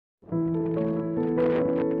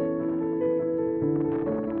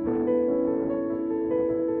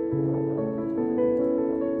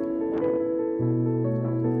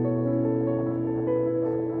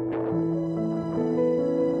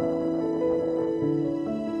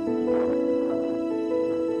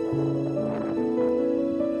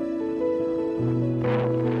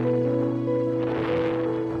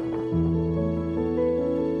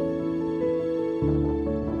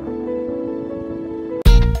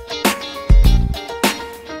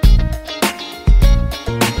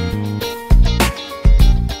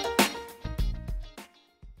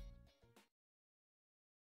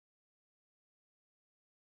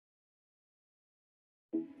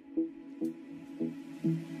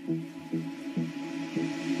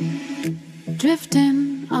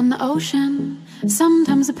drifting on the ocean.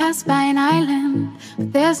 Sometimes I pass by an island,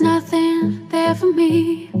 but there's nothing there for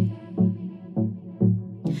me.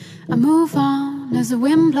 I move on as the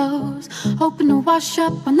wind blows, hoping to wash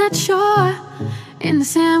up on that shore, and the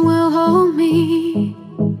sand will hold me.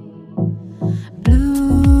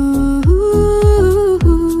 Blue,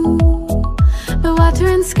 the water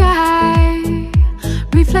and sky,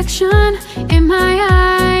 reflection in my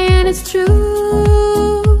eye, and it's true,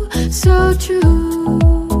 so true,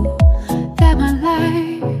 that my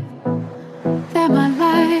life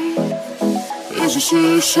is a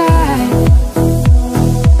she-shine.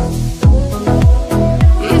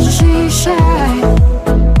 Is a she-shine.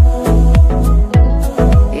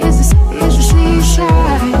 Is a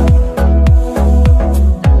she-shine.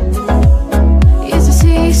 Is a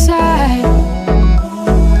seaside.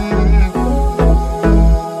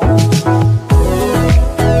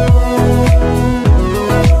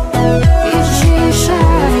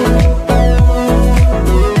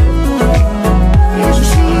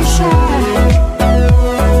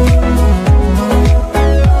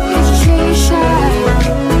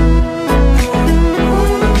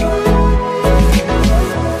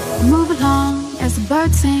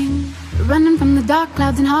 Running from the dark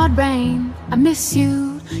clouds and hard rain. I miss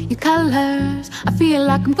you, your colors. I feel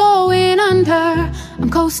like I'm going under. I'm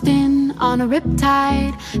coasting on a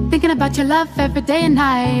riptide, thinking about your love every day and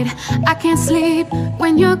night. I can't sleep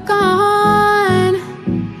when you're gone.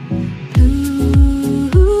 Ooh,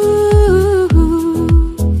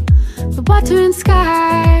 the water and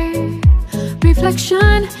sky,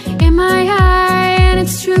 reflection in my eye, and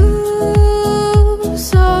it's true,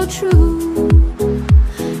 so true.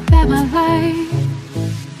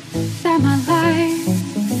 That my life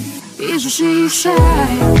is a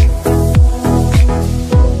she-shine.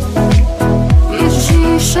 Is a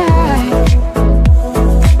she-shine.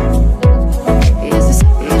 Is a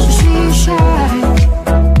she-shine.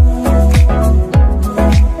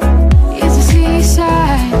 Is a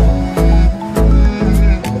seaside.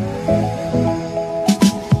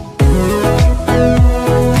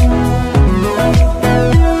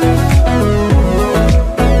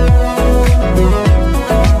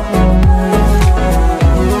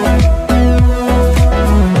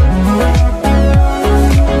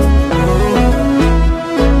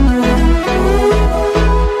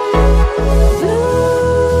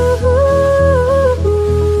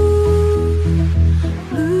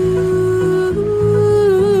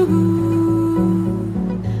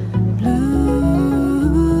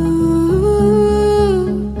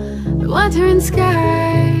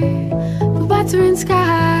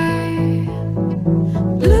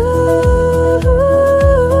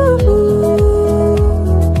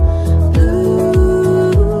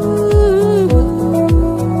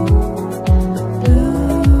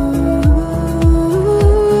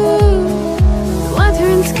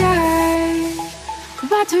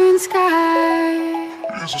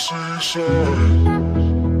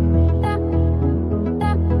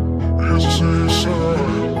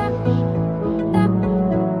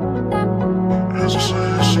 Is a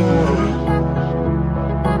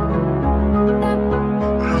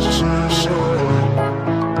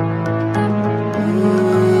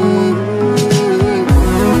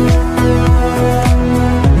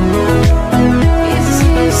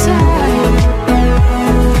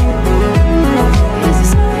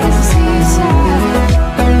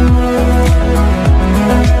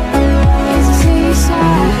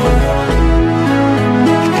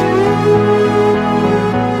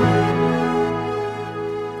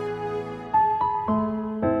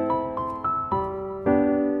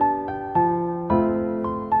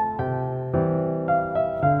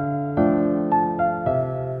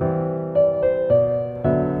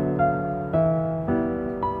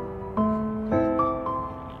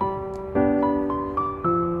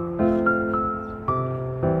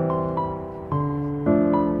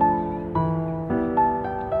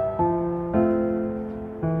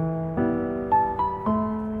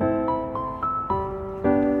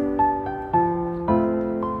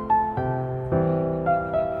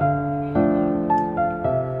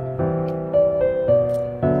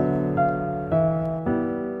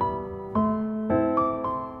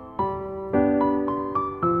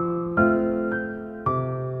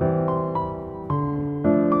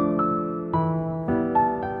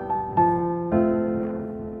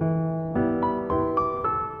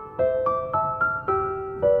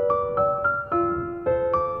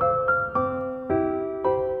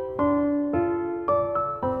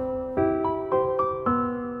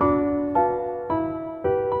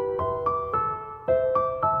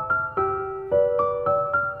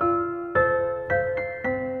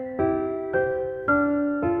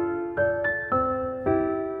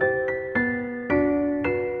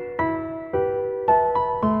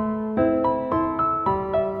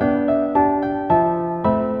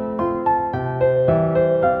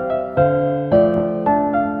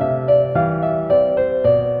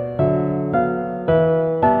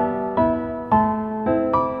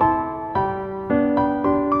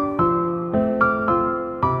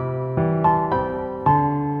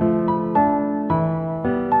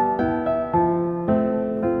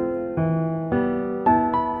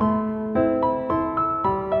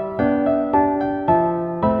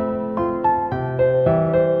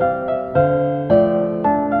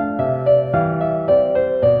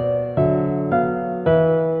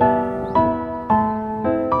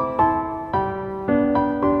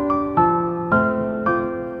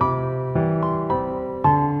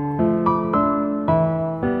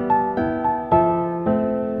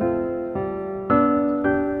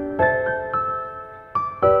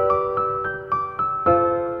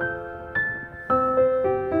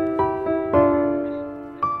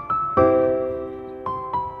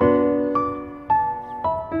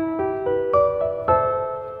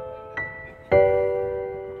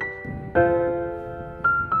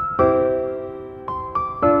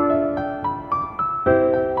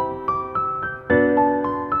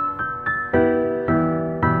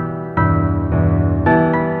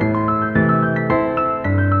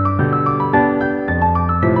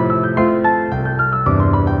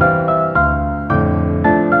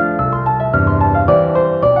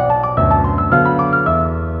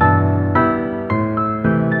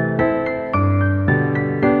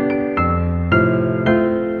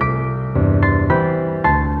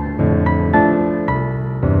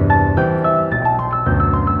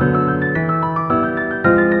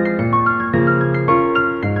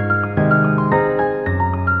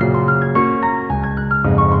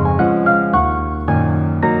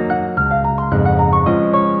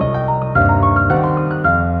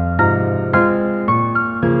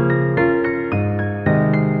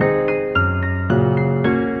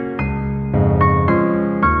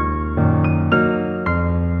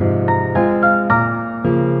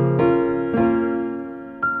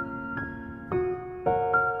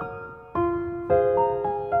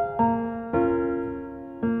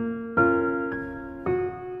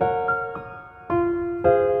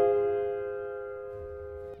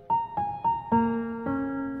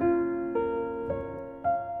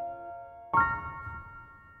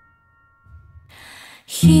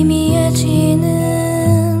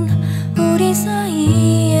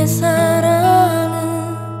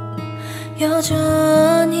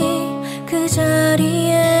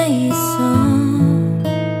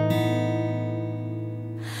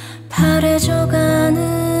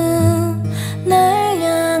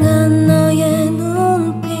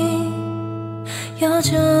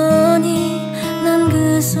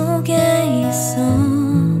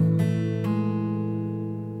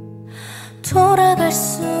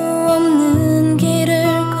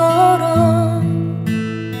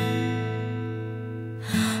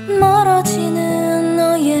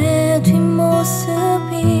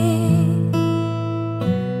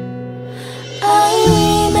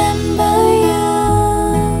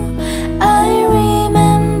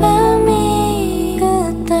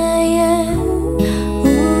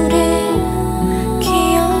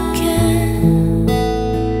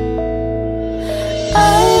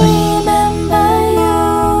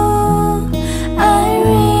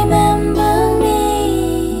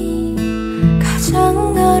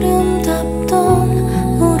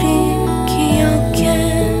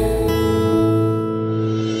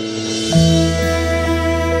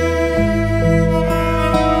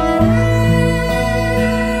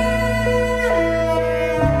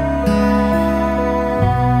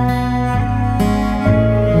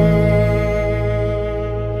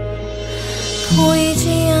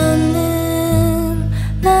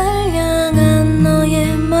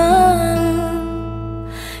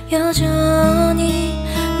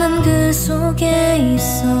그 속에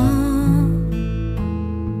있어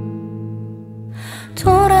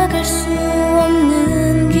돌아갈 수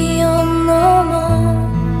없는 기억 넘어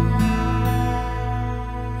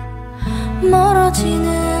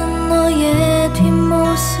멀어지는 너의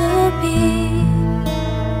뒷모습이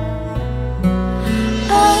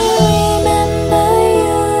I remember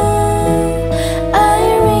you I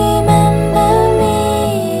remember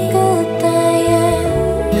me 그때의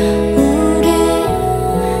우리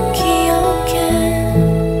기억해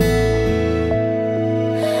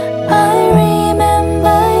I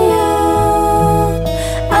remember you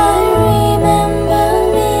I remember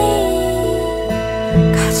me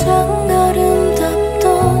가장 아름답던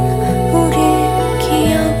우리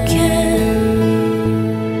기억해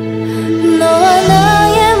너와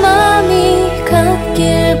나의 맘이 같길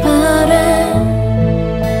바래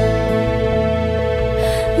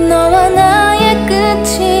너와 나의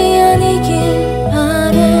끝이